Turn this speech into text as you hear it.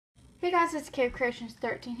Hey guys, it's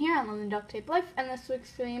Kfcreations13 here on Lemon Duct Tape Life, and this week's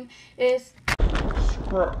theme is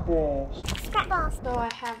scrap balls. Scrap balls. So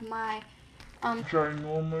I have my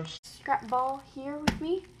ginormous scrap ball here with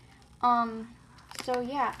me. So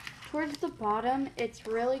yeah, towards the bottom it's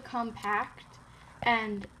really compact,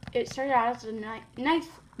 and it started out as a nice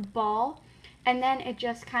ball, and then it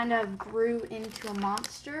just kind of grew into a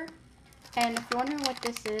monster. And if you're wondering what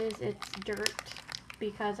this is, it's dirt,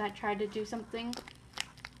 because I tried to do something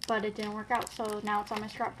but it didn't work out, so now it's on my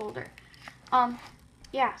scrap folder.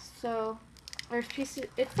 Yeah, so there's pieces,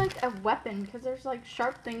 it's like a weapon, because there's like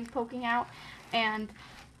sharp things poking out, and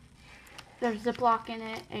there's Ziploc in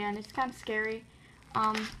it, and it's kind of scary.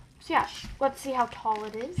 So yeah, let's see how tall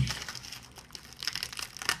it is.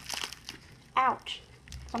 Ouch,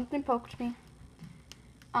 something poked me.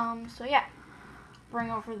 So yeah,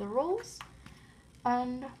 bring over the rolls,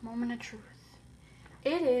 and moment of truth.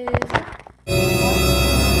 It is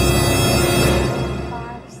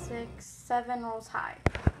 7 rolls high,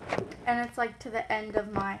 and it's like to the end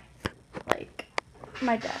of my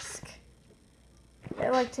desk.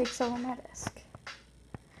 It like takes over my desk.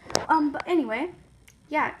 But anyway,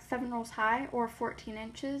 yeah, it's 7 rolls high, or 14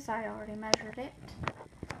 inches. I already measured it.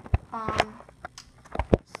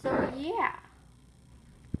 So yeah,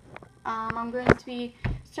 I'm going to be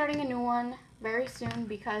starting a new one very soon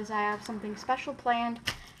because I have something special planned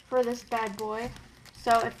for this bad boy.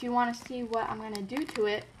 So if you want to see what I'm going to do to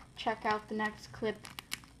it, check out the next clip.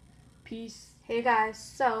 Peace. Hey guys,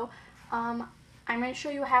 so I'm going to show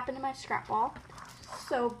you what happened to my scrap ball.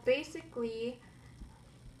 So basically,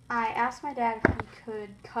 I asked my dad if he could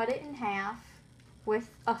cut it in half with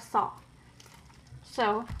a saw.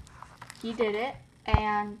 So he did it,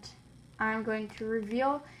 and I'm going to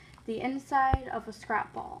reveal the inside of a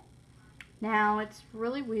scrap ball. Now it's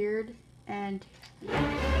really weird, and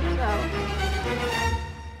yeah, so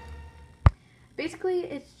basically,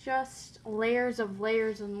 it's just layers of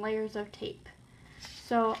layers and layers of tape.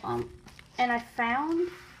 So, and I found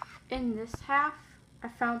in this half, I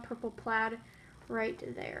found purple plaid right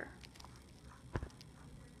there.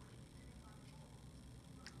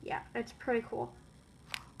 Yeah, it's pretty cool.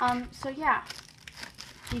 So yeah,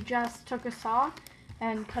 he just took a saw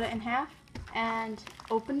and cut it in half and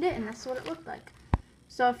opened it, and this is what it looked like.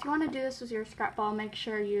 So if you want to do this with your scrap ball, make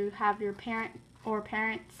sure you have your parent or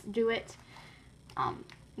parents do it.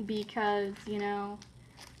 Because, you know,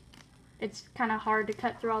 it's kind of hard to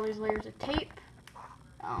cut through all these layers of tape.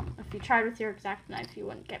 If you tried with your X-Acto knife, you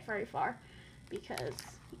wouldn't get very far, because,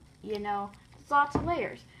 you know, there's lots of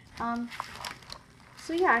layers.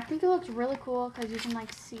 So yeah, I think it looks really cool because you can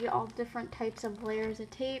like see all different types of layers of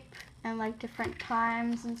tape and like different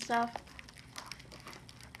times and stuff.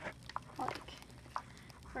 Like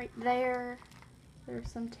right there,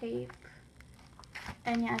 there's some tape.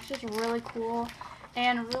 And yeah, it's just really cool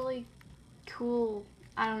and really cool.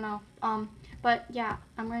 I don't know. But yeah,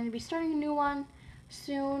 I'm going to be starting a new one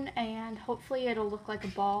soon, and hopefully it'll look like a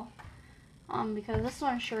ball. Because this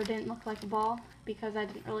one sure didn't look like a ball because I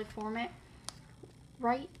didn't really form it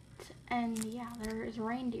right. And yeah, there is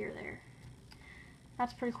reindeer there.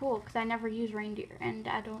 That's pretty cool because I never use reindeer and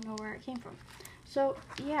I don't know where it came from. So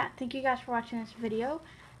yeah, thank you guys for watching this video.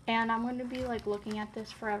 And I'm going to be like looking at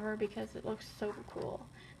this forever because it looks so cool.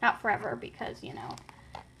 Not forever because, you know,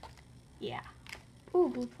 yeah. Ooh,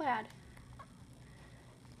 blue plaid.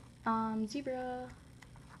 Zebra.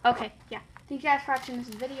 Okay, yeah. Thank you guys for watching this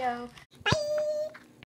video.